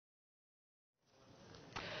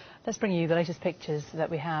Let's bring you the latest pictures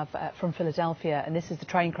that we have from Philadelphia, and this is the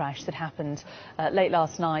train crash that happened late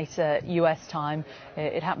last night, US time.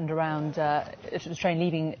 It happened around, it was a train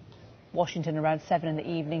leaving Washington around 7 in the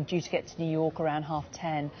evening, due to get to New York around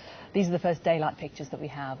 10:30. These are the first daylight pictures that we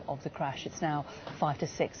have of the crash. It's now 5 to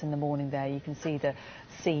 6 in the morning there. You can see the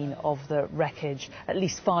scene of the wreckage. At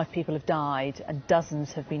least 5 people have died and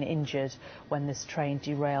dozens have been injured when this train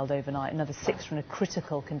derailed overnight. Another 6 are in a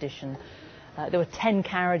critical condition. There were 10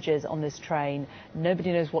 carriages on this train.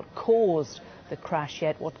 Nobody knows what caused the crash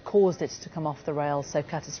yet, what caused it to come off the rails so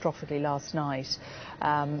catastrophically last night.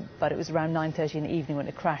 But it was around 9:30 in the evening when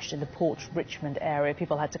it crashed in the Port Richmond area.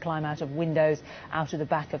 People had to climb out of windows, out of the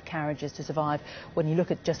back of carriages to survive. When you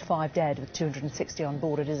look at just 5 dead with 260 on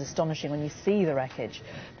board, it is astonishing when you see the wreckage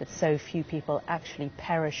that so few people actually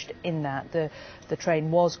perished in that. The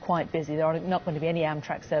train was quite busy. There are not going to be any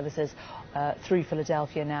Amtrak services through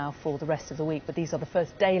Philadelphia now for the rest of the week, but these are the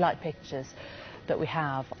first daylight pictures that we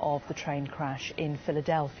have of the train crash in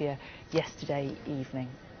Philadelphia yesterday evening.